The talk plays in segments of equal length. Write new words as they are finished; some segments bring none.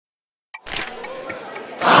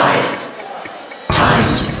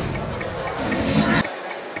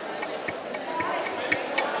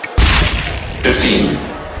15.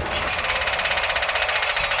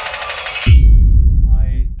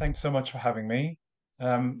 Hi, thanks so much for having me.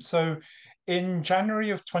 So, in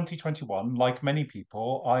January of 2021, like many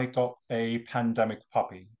people, I got a pandemic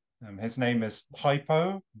puppy. His name is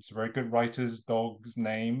Typo. It's a very good writer's dog's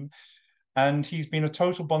name, and he's been a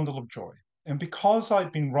total bundle of joy. And because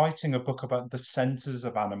I've been writing a book about the senses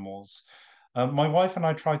of animals, my wife and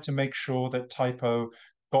I tried to make sure that Typo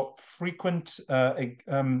got frequent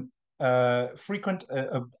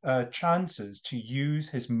chances to use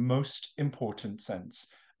his most important sense,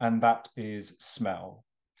 and that is smell.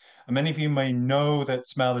 And many of you may know that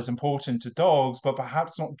smell is important to dogs, but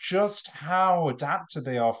perhaps not just how adapted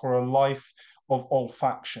they are for a life of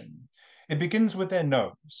olfaction. It begins with their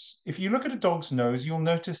nose. If you look at a dog's nose, you'll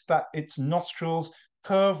notice that its nostrils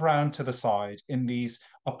curve round to the side in these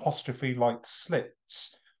apostrophe-like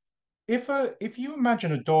slits. If you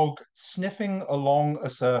imagine a dog sniffing along a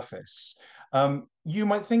surface, you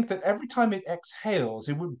might think that every time it exhales,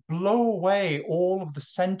 it would blow away all of the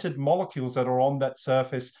scented molecules that are on that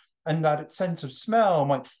surface, and that its sense of smell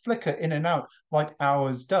might flicker in and out like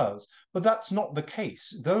ours does. But that's not the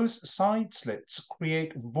case. Those side slits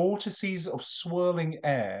create vortices of swirling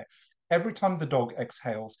air every time the dog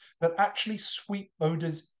exhales that actually sweep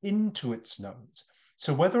odors into its nose.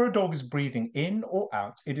 So whether a dog is breathing in or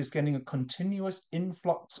out, it is getting a continuous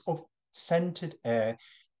influx of scented air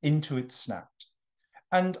into its snout.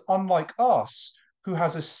 And unlike us, who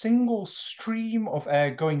has a single stream of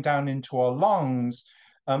air going down into our lungs,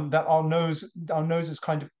 that our noses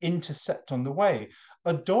kind of intercept on the way,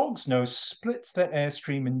 a dog's nose splits that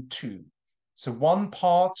airstream in two. So one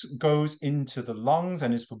part goes into the lungs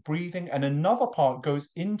and is for breathing, and another part goes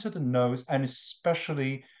into the nose and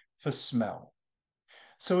especially for smell.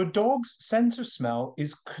 So a dog's sense of smell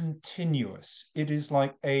is continuous. It is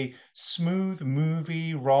like a smooth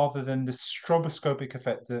movie rather than the stroboscopic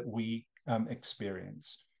effect that we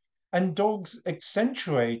experience. And dogs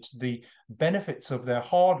accentuate the benefits of their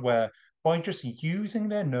hardware by just using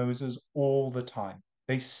their noses all the time.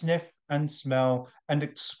 They sniff and smell and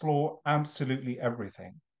explore absolutely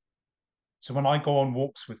everything. So when I go on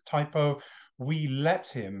walks with Typo, we let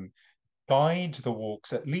him guide the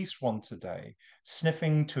walks at least once a day,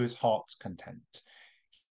 sniffing to his heart's content.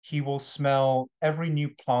 He will smell every new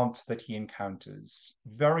plant that he encounters,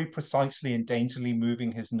 very precisely and daintily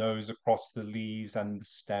moving his nose across the leaves and the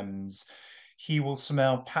stems. He will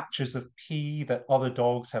smell patches of pee that other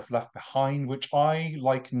dogs have left behind, which I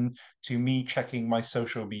liken to me checking my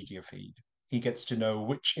social media feed. He gets to know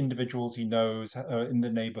which individuals he knows in the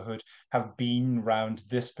neighborhood have been round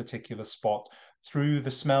this particular spot. Through the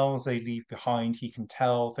smells they leave behind, he can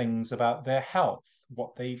tell things about their health,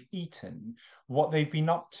 what they've eaten, what they've been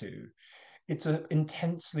up to. It's an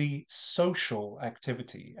intensely social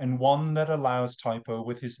activity and one that allows Typo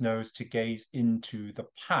with his nose to gaze into the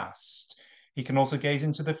past. He can also gaze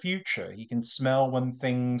into the future. He can smell when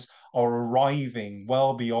things are arriving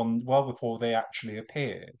well before they actually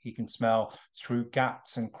appear. He can smell through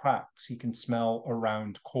gaps and cracks. He can smell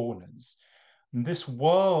around corners. This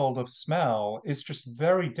world of smell is just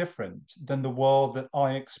very different than the world that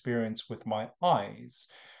I experience with my eyes.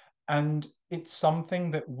 And it's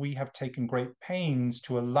something that we have taken great pains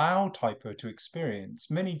to allow Typo to experience.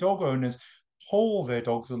 Many dog owners pull their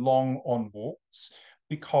dogs along on walks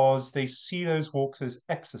because they see those walks as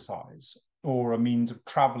exercise or a means of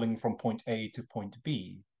traveling from point A to point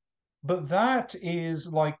B. But that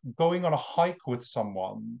is like going on a hike with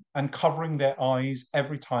someone and covering their eyes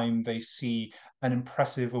every time they see an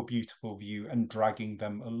impressive or beautiful view and dragging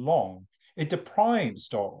them along. It deprives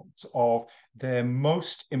dogs of their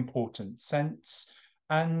most important sense,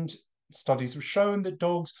 and studies have shown that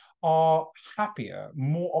dogs are happier,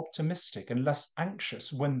 more optimistic, and less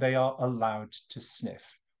anxious when they are allowed to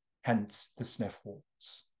sniff, hence the sniff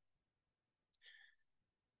walks.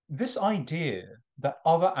 This idea that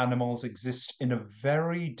other animals exist in a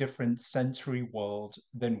very different sensory world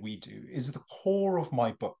than we do is the core of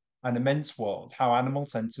my book, An Immense World: How Animal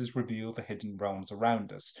Senses Reveal the Hidden Realms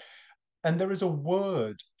Around Us. And there is a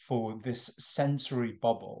word for this sensory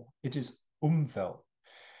bubble. It is Umwelt.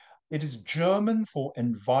 It is German for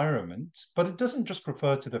environment, but it doesn't just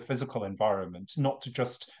refer to the physical environment, not to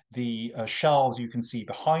just the shelves you can see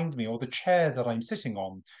behind me or the chair that I'm sitting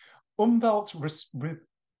on. Umwelt,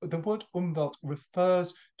 the word Umwelt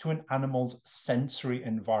refers to an animal's sensory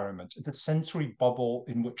environment, the sensory bubble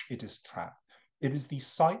in which it is trapped. It is the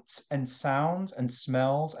sights and sounds and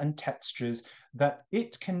smells and textures that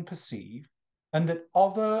it can perceive and that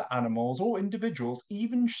other animals or individuals,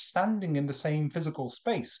 even standing in the same physical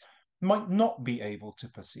space, might not be able to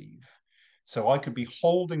perceive. So I could be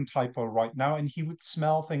holding Typo right now and he would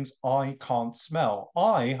smell things I can't smell.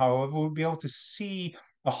 I, however, would be able to see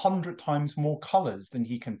 100 times more colors than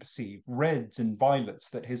he can perceive, reds and violets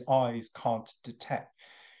that his eyes can't detect.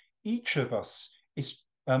 Each of us is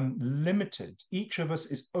limited. Each of us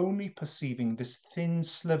is only perceiving this thin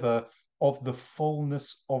sliver of the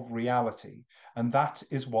fullness of reality. And that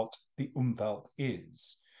is what the Umwelt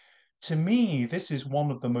is. To me, this is one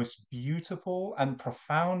of the most beautiful and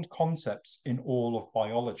profound concepts in all of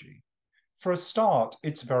biology. For a start,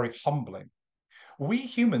 it's very humbling. We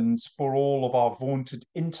humans, for all of our vaunted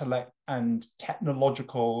intellect and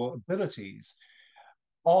technological abilities,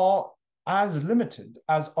 are as limited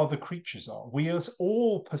as other creatures are. We are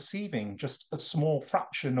all perceiving just a small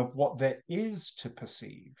fraction of what there is to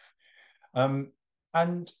perceive. Um,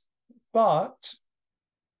 and but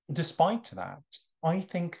despite that, I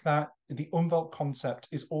think that the Umwelt concept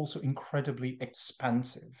is also incredibly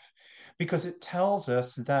expansive because it tells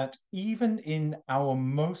us that even in our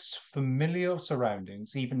most familiar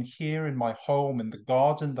surroundings, even here in my home, in the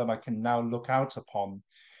garden that I can now look out upon,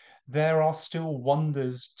 there are still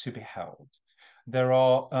wonders to be held. There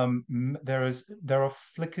are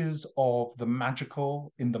flickers of the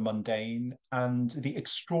magical in the mundane and the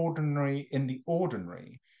extraordinary in the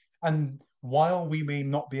ordinary. And while we may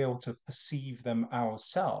not be able to perceive them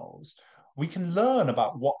ourselves, we can learn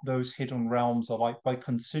about what those hidden realms are like by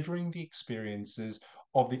considering the experiences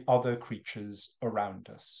of the other creatures around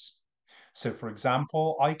us. So, for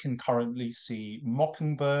example, I can currently see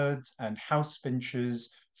mockingbirds and house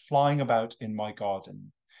finches flying about in my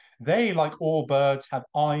garden. They, like all birds, have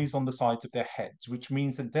eyes on the sides of their heads, which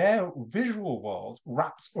means that their visual world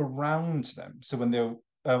wraps around them. So when they're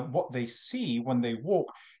what they see when they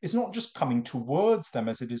walk is not just coming towards them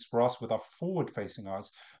as it is for us with our forward-facing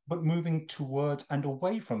eyes, but moving towards and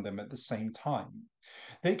away from them at the same time.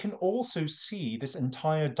 They can also see this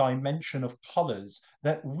entire dimension of colors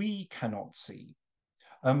that we cannot see.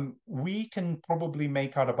 We can probably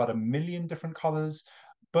make out about 1 million different colors.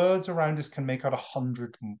 Birds around us can make out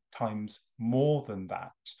 100 times more than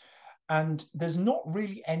that. And there's not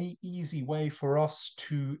really any easy way for us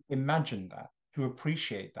to imagine that, to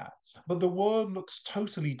appreciate that. But the world looks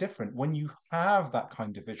totally different when you have that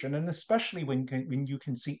kind of vision, and especially when you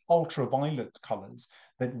can see ultraviolet colors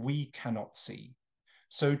that we cannot see.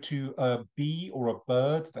 So to a bee or a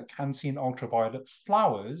bird that can see in ultraviolet,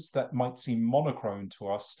 flowers that might seem monochrome to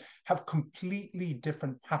us have completely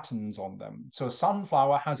different patterns on them. So a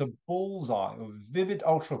sunflower has a bullseye of vivid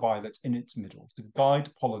ultraviolet in its middle to guide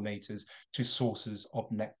pollinators to sources of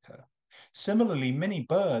nectar. Similarly, many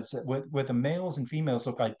birds where the males and females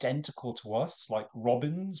look identical to us, like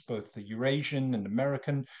robins, both the Eurasian and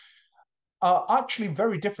American, are actually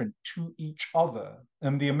very different to each other.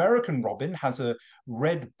 And the American robin has a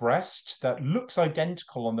red breast that looks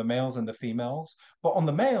identical on the males and the females, but on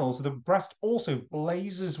the males, the breast also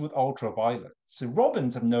blazes with ultraviolet. So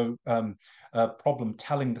robins have no problem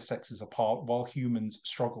telling the sexes apart, while humans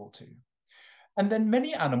struggle to. And then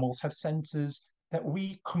many animals have senses that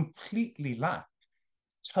we completely lack.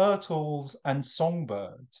 Turtles and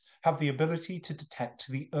songbirds have the ability to detect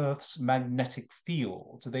the Earth's magnetic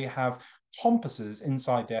field. They have compasses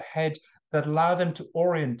inside their head that allow them to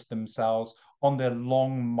orient themselves on their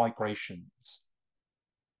long migrations.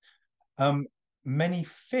 Um, Many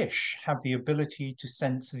fish have the ability to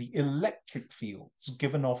sense the electric fields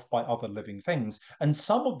given off by other living things. And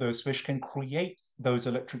some of those fish can create those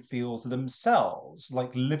electric fields themselves, like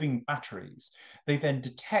living batteries. They then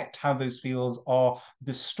detect how those fields are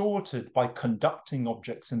distorted by conducting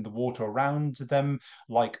objects in the water around them,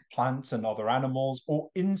 like plants and other animals, or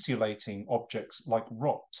insulating objects like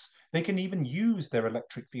rocks. They can even use their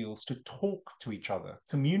electric fields to talk to each other,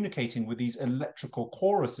 communicating with these electrical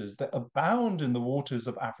choruses that abound in the waters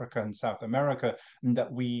of Africa and South America and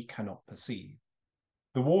that we cannot perceive.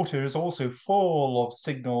 The water is also full of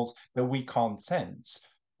signals that we can't sense.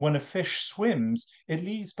 When a fish swims, it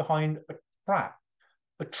leaves behind a track,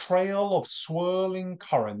 a trail of swirling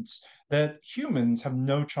currents that humans have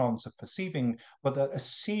no chance of perceiving, but that a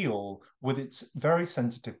seal with its very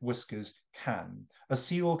sensitive whiskers can. A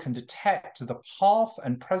seal can detect the path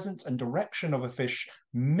and presence and direction of a fish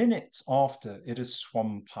minutes after it has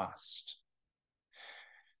swum past.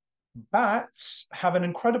 Bats have an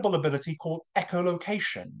incredible ability called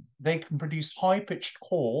echolocation. They can produce high-pitched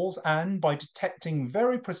calls, and by detecting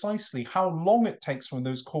very precisely how long it takes for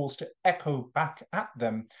those calls to echo back at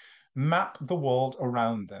them, map the world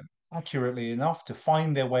around them accurately enough to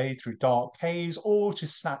find their way through dark caves or to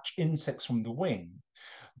snatch insects from the wing.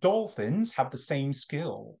 Dolphins have the same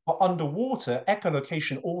skill, but underwater,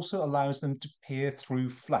 echolocation also allows them to peer through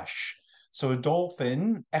flesh. So a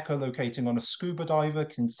dolphin echolocating on a scuba diver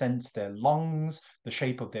can sense their lungs, the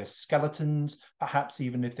shape of their skeletons, perhaps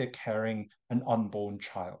even if they're carrying an unborn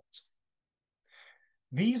child.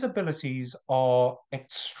 These abilities are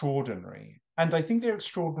extraordinary. And I think they're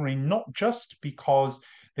extraordinary not just because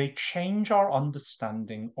they change our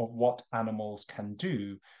understanding of what animals can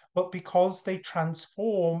do, but because they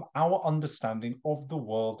transform our understanding of the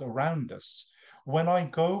world around us. When I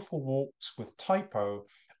go for walks with Typo,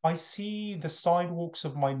 I see the sidewalks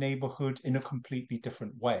of my neighborhood in a completely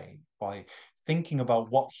different way by thinking about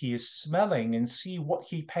what he is smelling and see what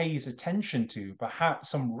he pays attention to, perhaps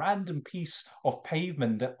some random piece of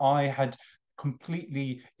pavement that I had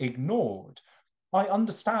completely ignored. I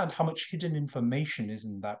understand how much hidden information is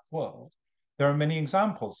in that world. There are many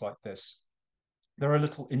examples like this. There are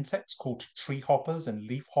little insects called tree hoppers and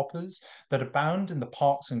leaf hoppers that abound in the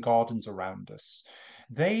parks and gardens around us.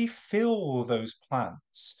 They fill those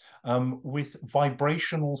plants with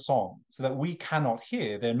vibrational songs that we cannot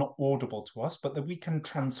hear. They're not audible to us, but that we can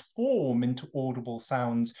transform into audible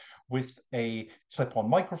sounds with a clip-on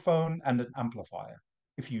microphone and an amplifier.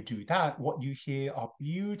 If you do that, what you hear are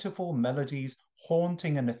beautiful melodies,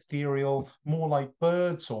 haunting and ethereal, more like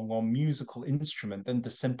birdsong or musical instrument than the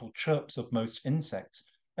simple chirps of most insects.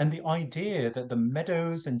 And the idea that the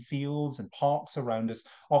meadows and fields and parks around us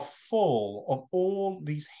are full of all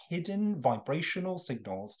these hidden vibrational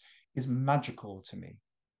signals is magical to me.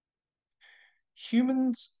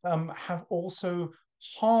 Humans have also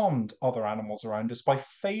harmed other animals around us by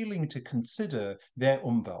failing to consider their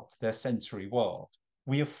umwelt, their sensory world.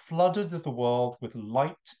 We have flooded the world with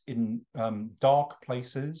light in dark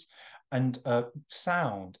places and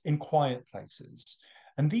sound in quiet places.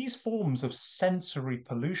 And these forms of sensory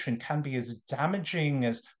pollution can be as damaging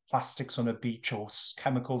as plastics on a beach or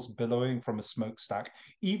chemicals billowing from a smokestack,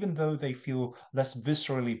 even though they feel less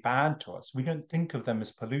viscerally bad to us. We don't think of them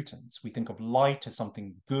as pollutants. We think of light as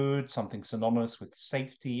something good, something synonymous with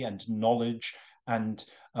safety and knowledge and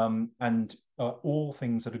all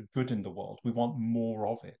things that are good in the world. We want more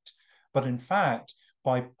of it. But in fact,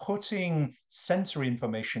 by putting sensory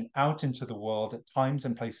information out into the world at times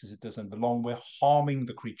and places it doesn't belong, we're harming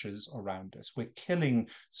the creatures around us. We're killing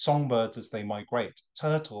songbirds as they migrate,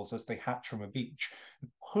 turtles as they hatch from a beach,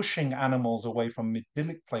 pushing animals away from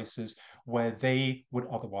idyllic places where they would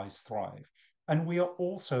otherwise thrive. And we are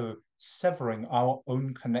also severing our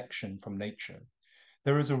own connection from nature.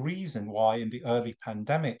 There is a reason why in the early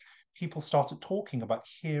pandemic, people started talking about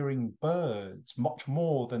hearing birds much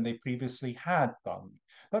more than they previously had done.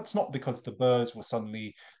 That's not because the birds were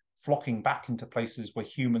suddenly flocking back into places where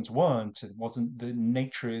humans weren't. It wasn't the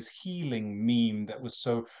nature is healing meme that was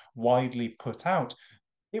so widely put out.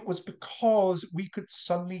 It was because we could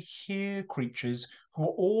suddenly hear creatures who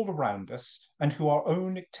were all around us and who our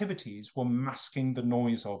own activities were masking the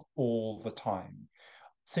noise of all the time.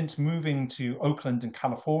 Since moving to Oakland in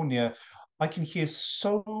California, I can hear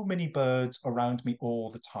so many birds around me all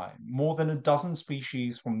the time, more than a dozen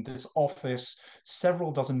species from this office,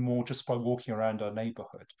 several dozen more just by walking around our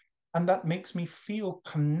neighborhood. And that makes me feel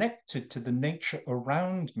connected to the nature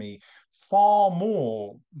around me far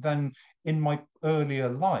more than in my earlier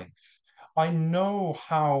life. I know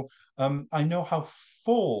how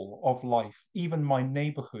full of life even my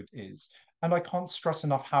neighborhood is. And I can't stress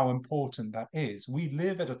enough how important that is. We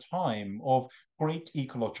live at a time of great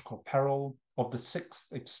ecological peril, of the sixth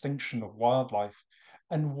extinction of wildlife.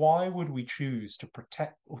 And why would we choose to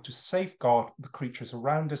protect or to safeguard the creatures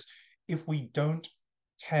around us if we don't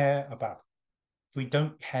care about if we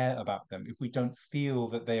don't care about them, if we don't feel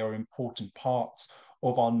that they are important parts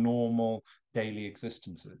of our normal daily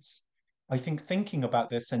existences? I think thinking about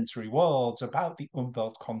their sensory worlds, about the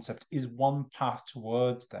Umwelt concept, is one path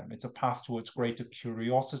towards them. It's a path towards greater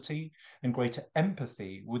curiosity and greater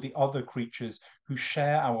empathy with the other creatures who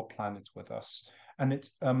share our planet with us. And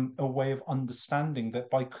it's a way of understanding that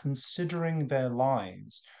by considering their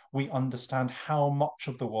lives, we understand how much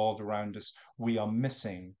of the world around us we are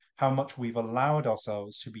missing, how much we've allowed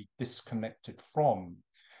ourselves to be disconnected from.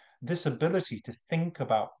 This ability to think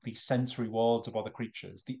about the sensory worlds of other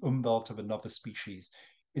creatures, the umwelt of another species,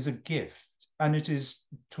 is a gift, and it is,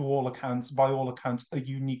 to all accounts, by all accounts, a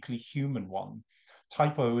uniquely human one.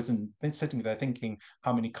 Typo isn't sitting there thinking,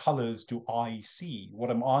 how many colors do I see?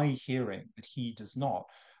 What am I hearing that he does not?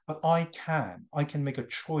 But I can. I can make a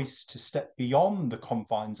choice to step beyond the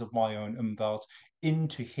confines of my own umwelt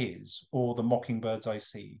into his, or the mockingbirds I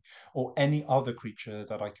see, or any other creature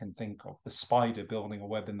that I can think of, the spider building a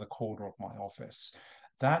web in the corner of my office.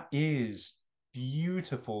 That is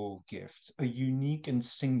beautiful gift, a unique and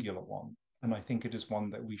singular one. And I think it is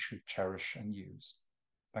one that we should cherish and use.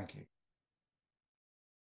 Thank you.